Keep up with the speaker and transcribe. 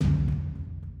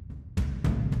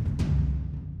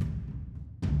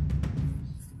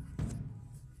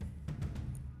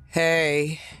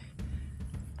Hey,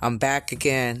 I'm back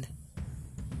again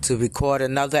to record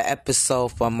another episode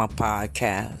for my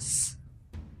podcast.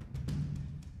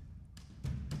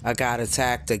 I got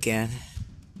attacked again.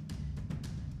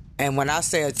 And when I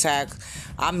say attack,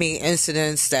 I mean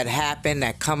incidents that happen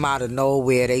that come out of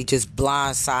nowhere. They just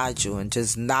blindside you and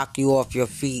just knock you off your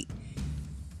feet.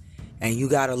 And you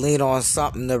got to lean on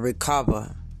something to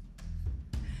recover.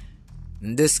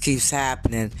 And this keeps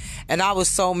happening. And I was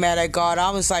so mad at God.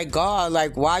 I was like, God,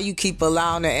 why you keep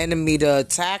allowing the enemy to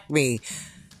attack me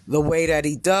the way that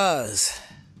he does?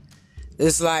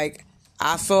 It's like,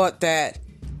 I thought that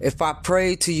if I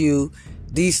prayed to you,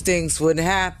 these things wouldn't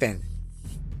happen.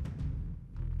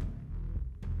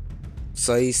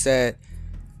 So he said,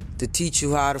 to teach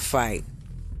you how to fight.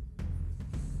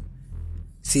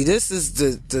 See, this is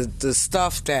the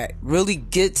stuff that really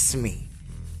gets me.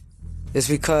 It's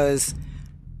because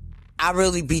I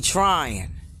really be trying.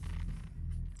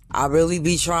 I really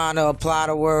be trying to apply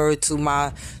the word to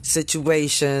my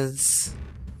situations.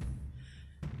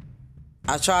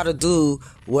 I try to do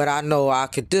what I know I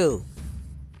could do.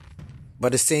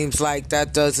 But it seems like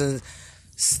that doesn't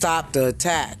stop the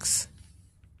attacks.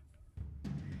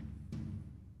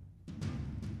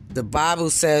 The Bible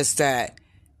says that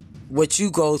what you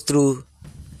go through,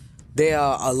 there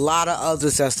are a lot of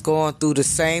others that's going through the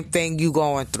same thing you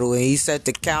going through. And he said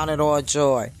to count it all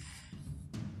joy.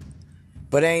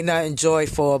 But ain't nothing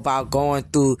joyful about going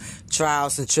through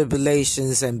trials and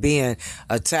tribulations and being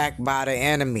attacked by the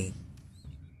enemy.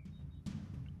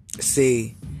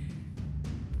 See,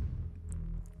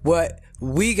 what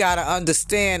we gotta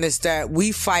understand is that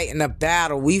we fighting a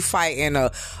battle. We fighting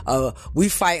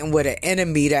with an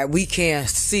enemy that we can't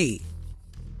see.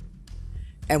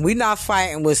 And we not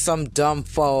fighting with some dumb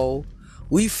foe.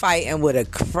 We fighting with a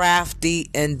crafty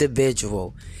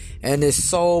individual. And his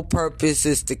sole purpose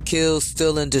is to kill,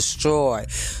 steal, and destroy.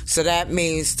 So that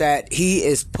means that he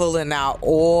is pulling out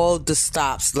all the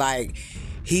stops. Like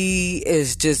he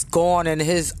is just going in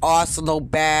his arsenal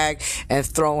bag and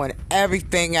throwing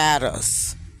everything at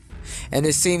us. And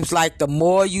it seems like the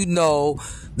more you know,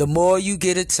 the more you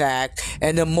get attacked,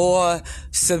 and the more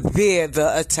severe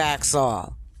the attacks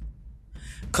are.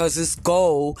 Because his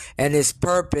goal and his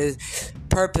purpose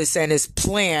and his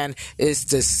plan is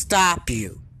to stop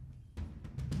you.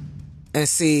 And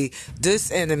see,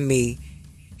 this enemy,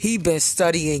 he been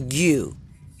studying you.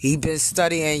 He been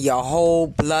studying your whole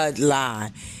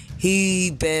bloodline.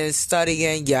 He been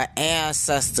studying your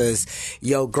ancestors,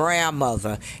 your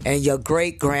grandmother, and your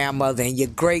great-grandmother, and your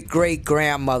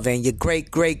great-great-grandmother, and your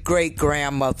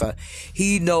great-great-great-grandmother.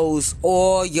 He knows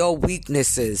all your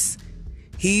weaknesses.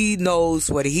 He knows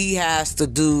what he has to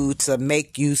do to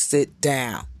make you sit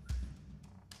down.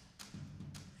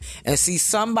 And see,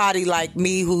 somebody like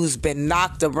me who's been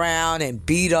knocked around and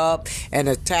beat up and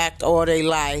attacked all their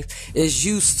life is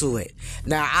used to it.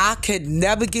 Now, I could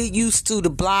never get used to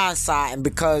the blindsiding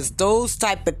because those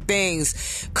type of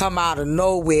things come out of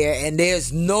nowhere and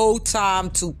there's no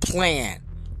time to plan.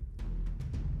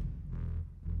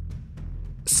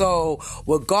 So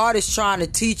what God is trying to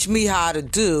teach me how to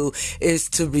do is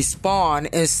to respond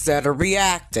instead of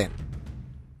reacting.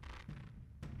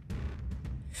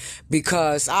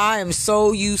 Because I am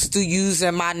so used to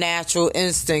using my natural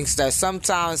instincts that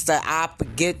sometimes that I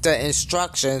forget the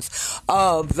instructions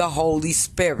of the Holy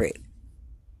Spirit.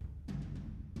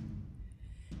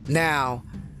 Now,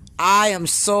 I am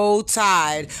so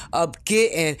tired of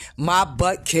getting my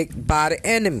butt kicked by the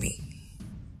enemy.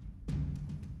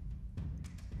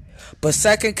 But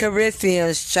 2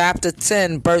 Corinthians chapter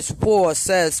 10 verse 4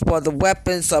 says, for the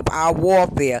weapons of our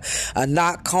warfare are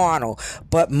not carnal,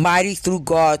 but mighty through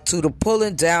God to the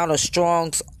pulling down of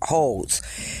strongholds,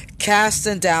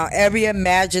 casting down every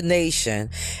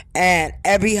imagination and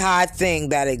every high thing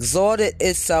that exalted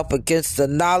itself against the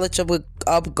knowledge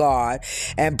of God,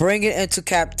 and bringing into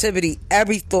captivity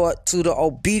every thought to the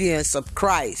obedience of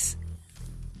Christ.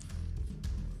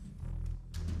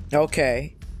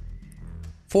 Okay.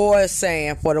 4 is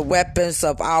saying, for the weapons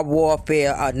of our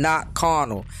warfare are not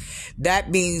carnal.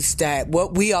 That means that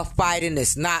what we are fighting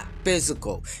is not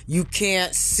physical. You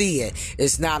can't see it.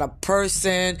 It's not a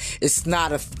person. It's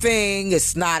not a thing.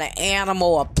 It's not an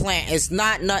animal or plant. It's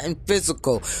not nothing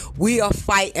physical. We are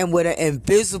fighting with an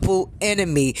invisible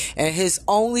enemy, and his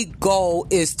only goal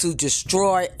is to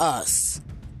destroy us.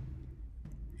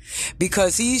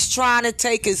 Because he's trying to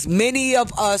take as many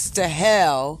of us to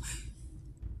hell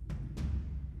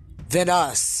than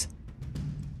us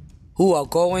who are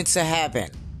going to heaven.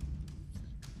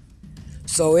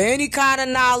 So any kind of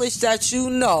knowledge that you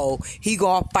know, he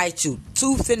gonna fight you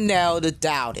tooth and nail to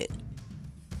doubt it.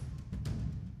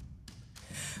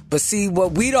 But see,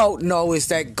 what we don't know is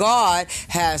that God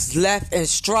has left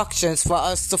instructions for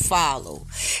us to follow.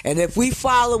 And if we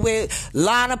follow it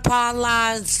line upon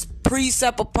line,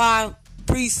 precept upon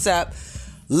precept,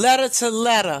 letter to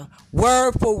letter,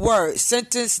 word for word,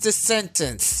 sentence to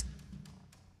sentence.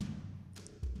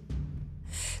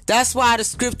 That's why the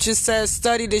scripture says,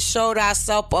 study to show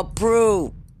thyself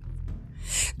approved.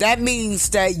 That means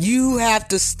that you have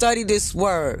to study this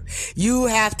word. You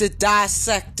have to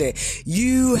dissect it.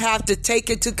 You have to take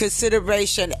into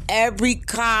consideration every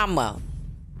comma,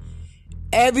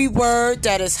 every word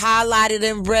that is highlighted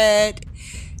in red,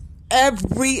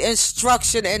 every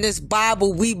instruction in this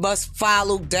Bible we must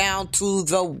follow down to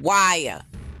the wire.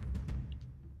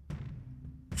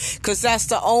 Because that's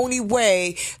the only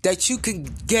way that you can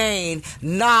gain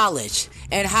knowledge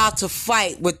and how to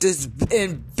fight with this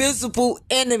invisible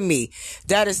enemy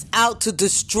that is out to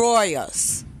destroy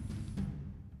us.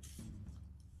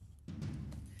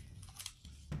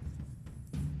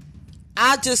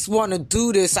 I just want to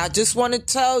do this. I just want to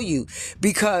tell you,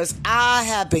 because I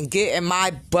have been getting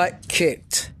my butt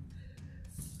kicked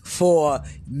for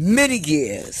many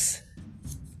years.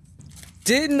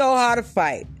 Didn't know how to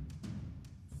fight.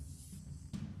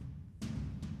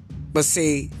 But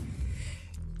see,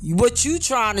 what you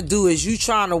trying to do is you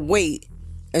trying to wait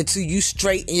until you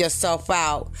straighten yourself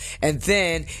out, and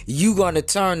then you going to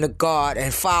turn to God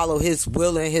and follow His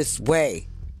will and His way.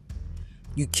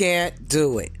 You can't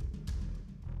do it.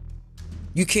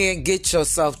 You can't get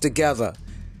yourself together,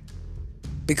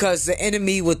 because the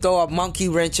enemy will throw a monkey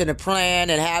wrench in the plan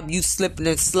and have you slipping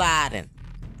and sliding,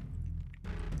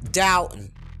 doubting.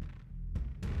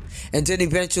 And then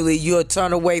eventually you'll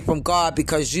turn away from God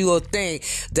because you will think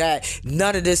that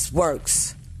none of this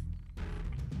works.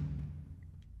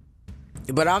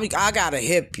 But I gotta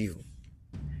hip you,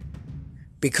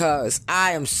 because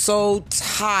I am so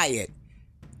tired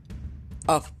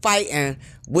of fighting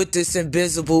with this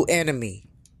invisible enemy.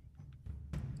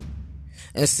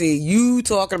 And see, you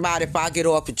talking about if I get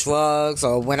off of drugs,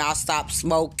 or when I stop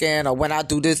smoking, or when I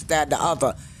do this, that, and the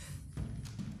other.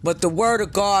 But the word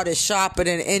of God is sharper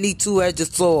than any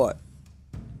two-edged sword.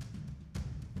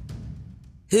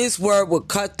 His word will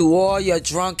cut through all your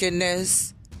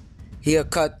drunkenness. He'll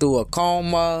cut through a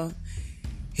coma.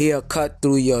 He'll cut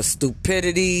through your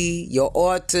stupidity, your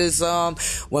autism.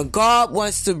 When God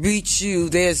wants to reach you,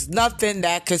 there's nothing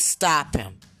that can stop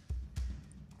Him.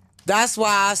 That's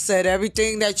why I said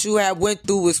everything that you have went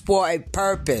through was for a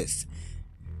purpose.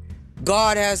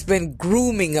 God has been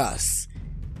grooming us.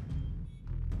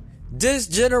 This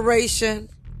generation,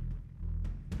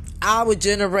 our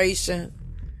generation,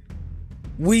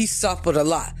 we suffered a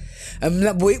lot. And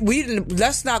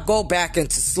let's not go back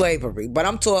into slavery, but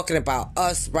I'm talking about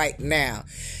us right now.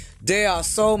 There are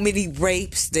so many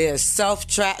rapes. There's sex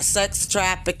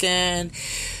trafficking.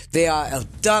 There are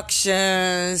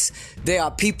abductions. There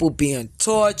are people being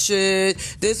tortured.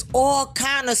 There's all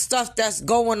kind of stuff that's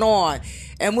going on.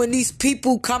 And when these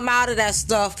people come out of that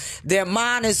stuff, their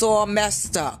mind is all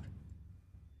messed up.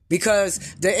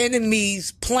 Because the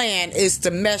enemy's plan is to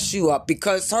mess you up.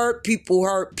 Because hurt people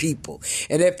hurt people.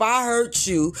 And if I hurt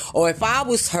you, or if I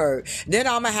was hurt, then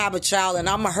I'm going to have a child, and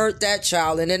I'm going to hurt that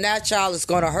child. And then that child is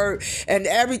going to hurt. And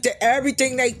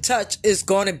everything they touch is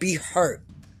going to be hurt.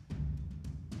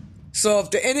 So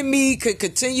if the enemy could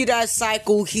continue that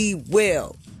cycle, he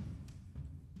will.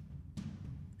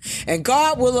 And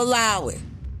God will allow it.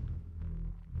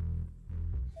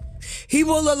 He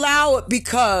will allow it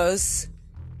because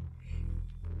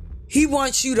He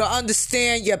wants you to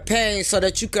understand your pain so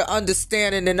that you can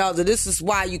understand it in others. This is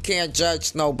why you can't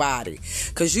judge nobody,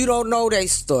 because you don't know their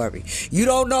story. You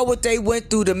don't know what they went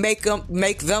through to make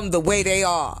them the way they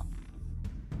are.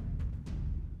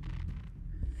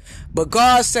 But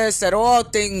God says that all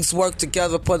things work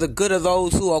together for the good of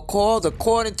those who are called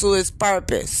according to His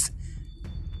purpose.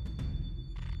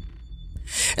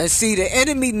 And see, the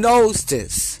enemy knows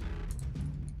this.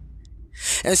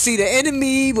 And see, the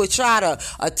enemy will try to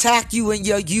attack you in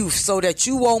your youth so that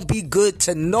you won't be good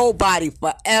to nobody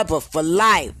forever, for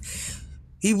life.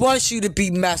 He wants you to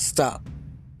be messed up.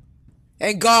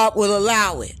 And God will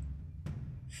allow it.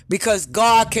 Because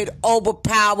God can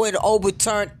overpower and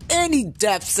overturn any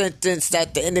death sentence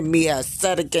that the enemy has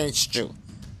set against you.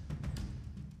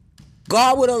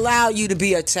 God would allow you to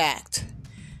be attacked.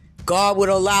 God would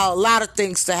allow a lot of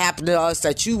things to happen to us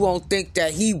that you won't think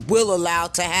that He will allow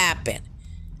to happen.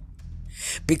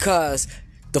 Because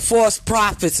the false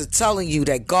prophets are telling you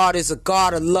that God is a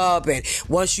God of love, and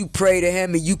once you pray to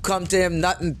Him and you come to Him,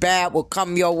 nothing bad will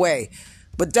come your way.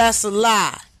 But that's a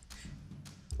lie.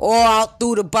 All out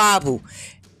through the Bible,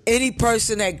 Any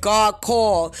person that God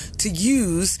called to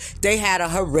use, they had a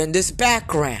horrendous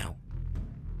background.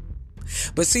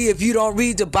 But see, if you don't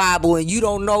read the Bible and you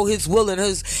don't know his will and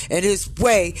his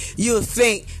way, you'll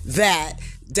think that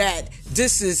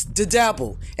this is the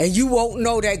devil. And you won't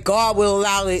know that God will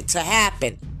allow it to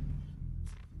happen.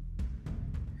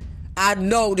 I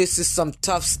know this is some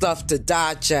tough stuff to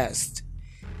digest.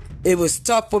 It was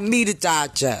tough for me to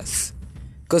digest.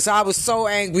 Because I was so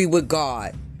angry with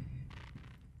God.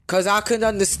 Because I couldn't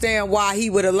understand why he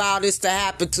would allow this to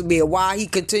happen to me, or why he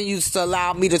continues to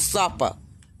allow me to suffer.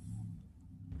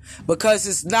 Because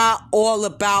it's not all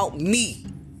about me.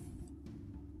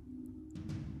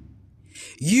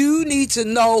 You need to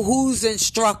know who's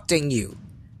instructing you.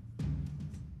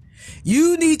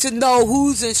 You need to know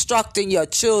who's instructing your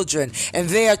children and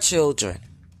their children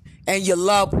and your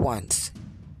loved ones.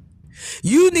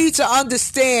 You need to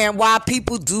understand why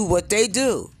people do what they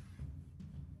do.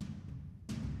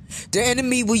 The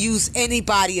enemy will use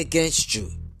anybody against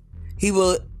you. He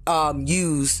will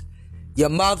use your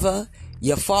mother,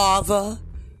 your father,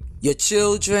 your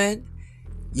children,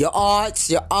 your aunts,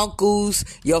 your uncles,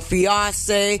 your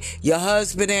fiance, your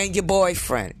husband, and your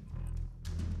boyfriend.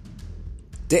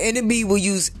 The enemy will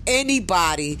use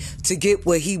anybody to get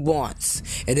what he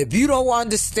wants. And if you don't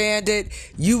understand it,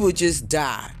 you will just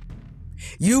die.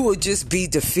 You will just be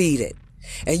defeated.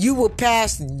 And you will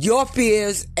pass your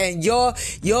fears and your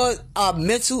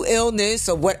mental illness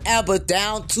or whatever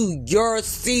down to your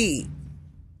seed.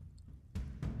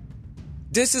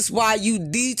 This is why you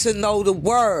need to know the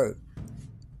word.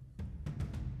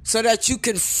 So that you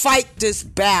can fight this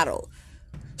battle.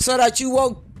 So that you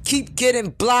won't keep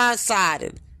getting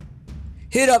blindsided.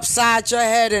 Hit upside your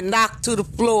head and knocked to the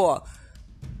floor.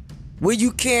 Where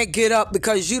you can't get up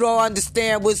because you don't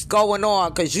understand what's going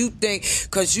on. Because you think,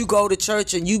 because you go to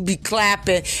church and you be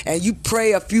clapping and you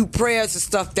pray a few prayers and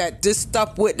stuff, that this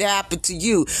stuff wouldn't happen to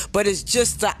you. But it's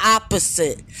just the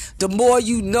opposite. The more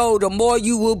you know, the more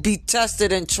you will be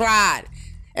tested and tried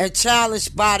and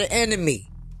challenged by the enemy.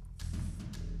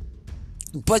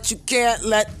 But you can't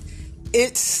let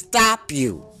it stop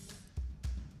you.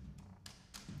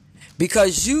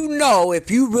 Because you know, if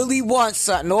you really want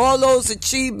something, all those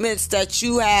achievements that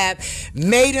you have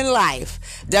made in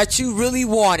life, that you really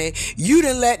wanted, you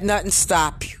didn't let nothing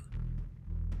stop you.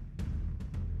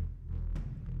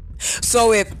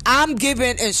 So if I'm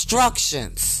giving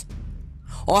instructions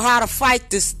on how to fight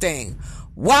this thing,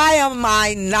 why am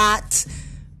I not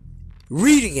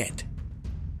reading it?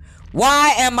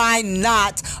 Why am I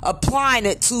not applying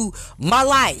it to my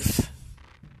life?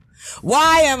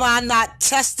 Why am I not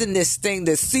testing this thing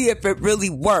to see if it really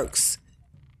works?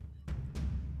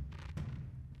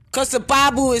 Because the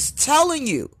Bible is telling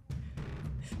you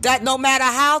that no matter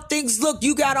how things look,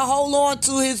 you got to hold on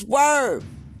to his word.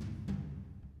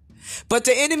 But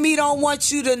the enemy don't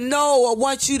want you to know or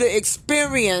want you to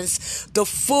experience the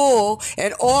full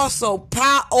and also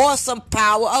awesome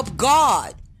power of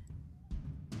God.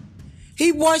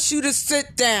 He wants you to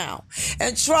sit down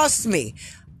and trust me.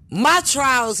 My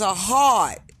trials are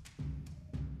hard.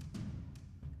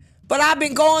 But I've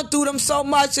been going through them so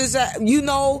much as that,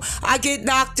 I get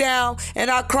knocked down and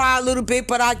I cry a little bit,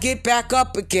 but I get back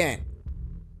up again.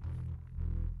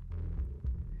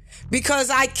 Because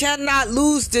I cannot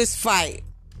lose this fight.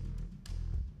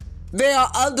 There are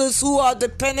others who are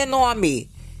dependent on me.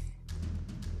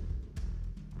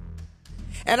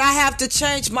 And I have to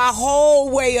change my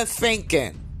whole way of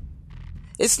thinking.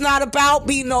 It's not about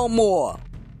me no more.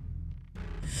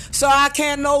 So I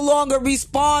can no longer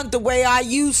respond the way I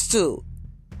used to.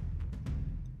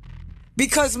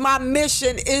 Because my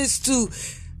mission is to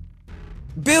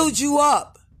build you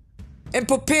up and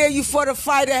prepare you for the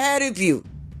fight ahead of you.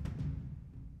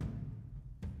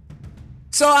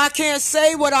 So I can't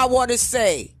say what I want to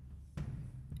say.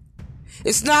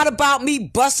 It's not about me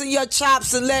busting your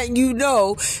chops and letting you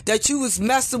know that you was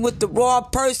messing with the wrong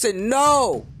person.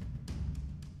 No.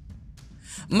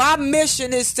 My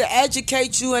mission is to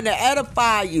educate you and to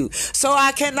edify you. So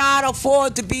I cannot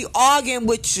afford to be arguing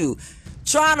with you,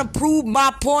 trying to prove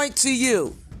my point to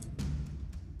you.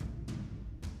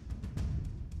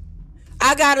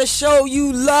 I got to show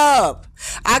you love.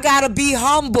 I got to be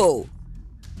humble.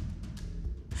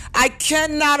 I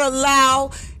cannot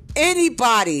allow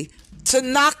anybody to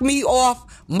knock me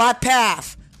off my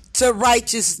path to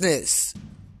righteousness.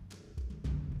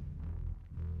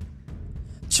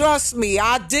 Trust me,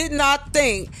 I did not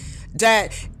think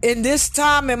that in this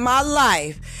time in my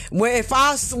life, where if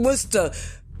I was to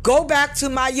go back to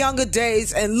my younger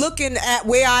days and looking at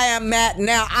where I am at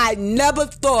now, I never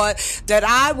thought that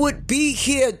I would be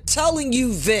here telling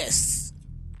you this.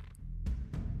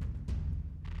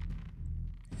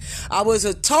 I was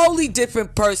a totally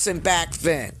different person back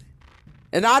then.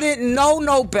 And I didn't know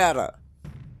no better.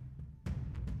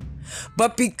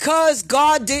 But because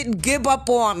God didn't give up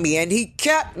on me and he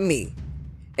kept me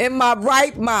in my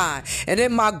right mind and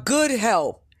in my good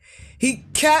health, he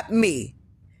kept me.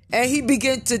 And he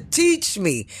began to teach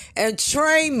me and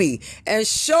train me and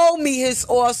show me his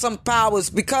awesome powers.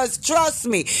 Because trust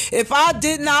me, if I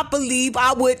did not believe,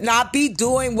 I would not be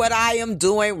doing what I am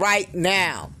doing right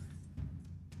now.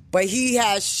 But he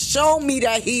has shown me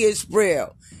that he is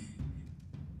real.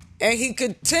 And he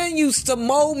continues to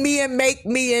mold me and make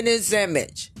me in his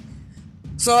image.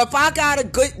 So if I gotta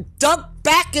dunk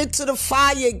back into the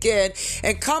fire again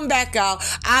and come back out,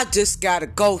 I just gotta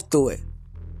go through it.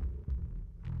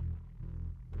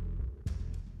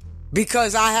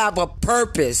 Because I have a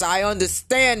purpose. I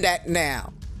understand that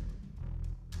now.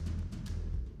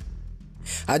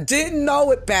 I didn't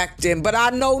know it back then, but I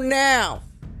know now.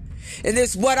 And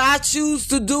it's what I choose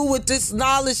to do with this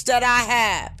knowledge that I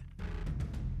have.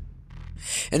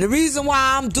 And the reason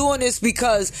why I'm doing this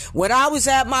because when I was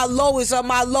at my lowest of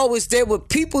my lowest, there were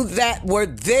people that were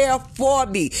there for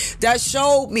me, that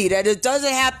showed me that it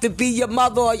doesn't have to be your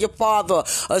mother or your father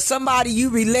or somebody you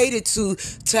related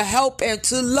to help and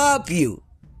to love you.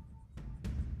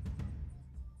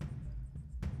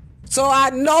 So I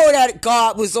know that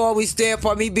God was always there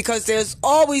for me because there's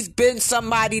always been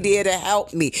somebody there to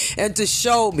help me and to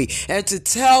show me and to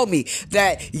tell me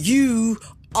that you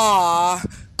are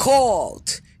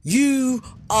called. You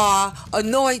are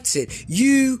anointed.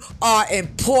 You are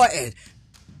important.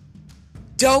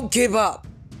 Don't give up.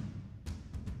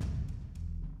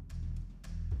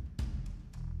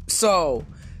 So,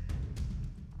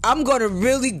 I'm going to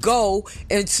really go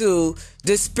into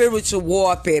this spiritual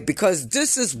warfare because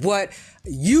this is what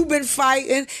you've been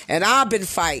fighting and I've been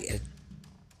fighting.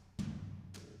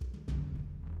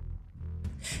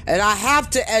 And I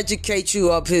have to educate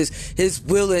you of his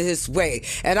will and his way.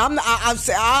 And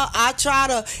I try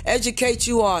to educate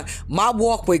you on my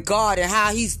walk with God and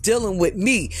how he's dealing with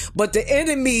me. But the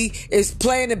enemy is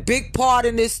playing a big part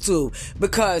in this too,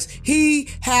 because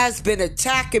he has been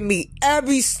attacking me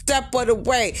every step of the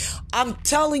way. I'm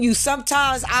telling you,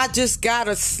 sometimes I just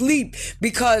gotta sleep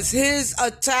because his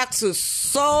attacks are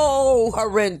so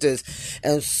horrendous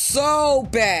and so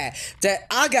bad that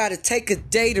I gotta take a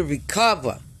day to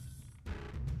recover.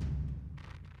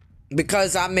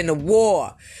 Because I'm in a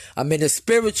war. I'm in a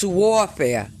spiritual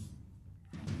warfare.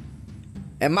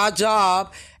 And my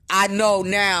job, I know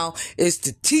now, is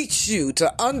to teach you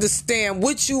to understand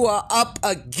what you are up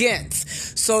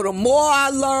against. So the more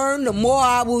I learn, the more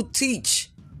I will teach.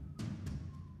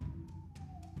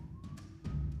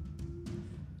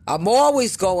 I'm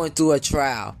always going through a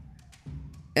trial.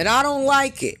 And I don't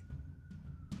like it.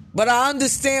 But I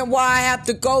understand why I have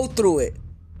to go through it.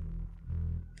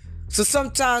 So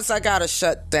sometimes I gotta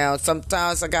shut down.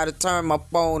 Sometimes I gotta turn my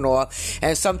phone off.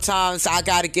 And sometimes I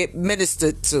gotta get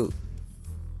ministered to.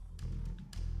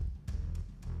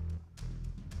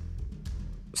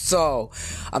 So,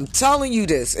 I'm telling you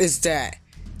this, is that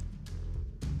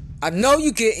I know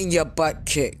you're getting your butt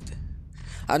kicked.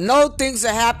 I know things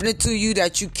are happening to you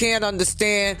that you can't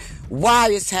understand why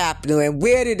it's happening and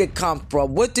where did it come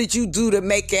from? What did you do to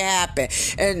make it happen?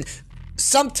 And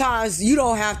sometimes you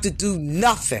don't have to do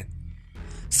nothing.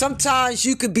 Sometimes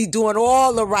you could be doing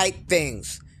all the right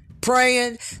things.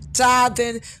 Praying,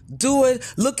 tithing,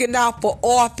 looking out for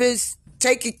orphans,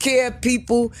 taking care of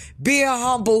people, being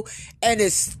humble, and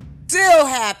it still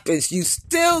happens. You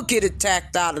still get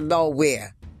attacked out of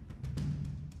nowhere.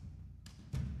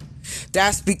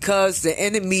 That's because the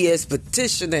enemy is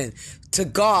petitioning to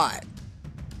God.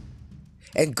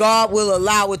 And God will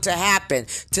allow it to happen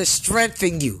to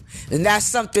strengthen you. And that's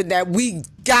something that we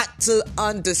got to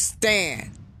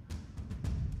understand.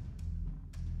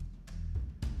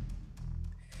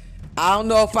 I don't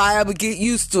know if I ever get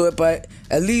used to it, but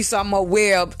at least I'm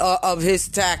aware of his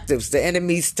tactics, the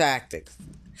enemy's tactics.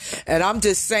 And I'm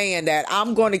just saying that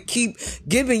I'm going to keep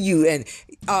giving you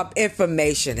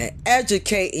information and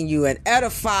educating you and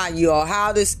edifying you on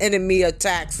how this enemy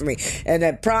attacks me. And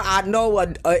then I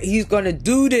know he's going to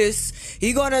do this.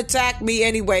 He's going to attack me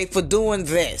anyway for doing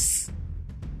this.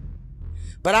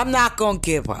 But I'm not going to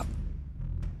give up.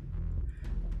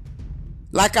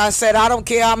 Like I said, I don't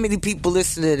care how many people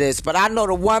listen to this, but I know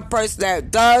the one person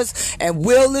that does and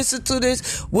will listen to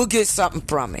this will get something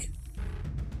from it.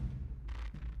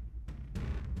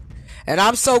 And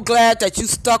I'm so glad that you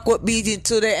stuck with me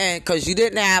to the end, because you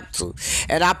didn't have to.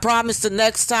 And I promise the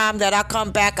next time that I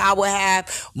come back, I will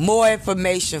have more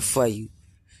information for you.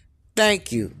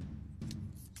 Thank you.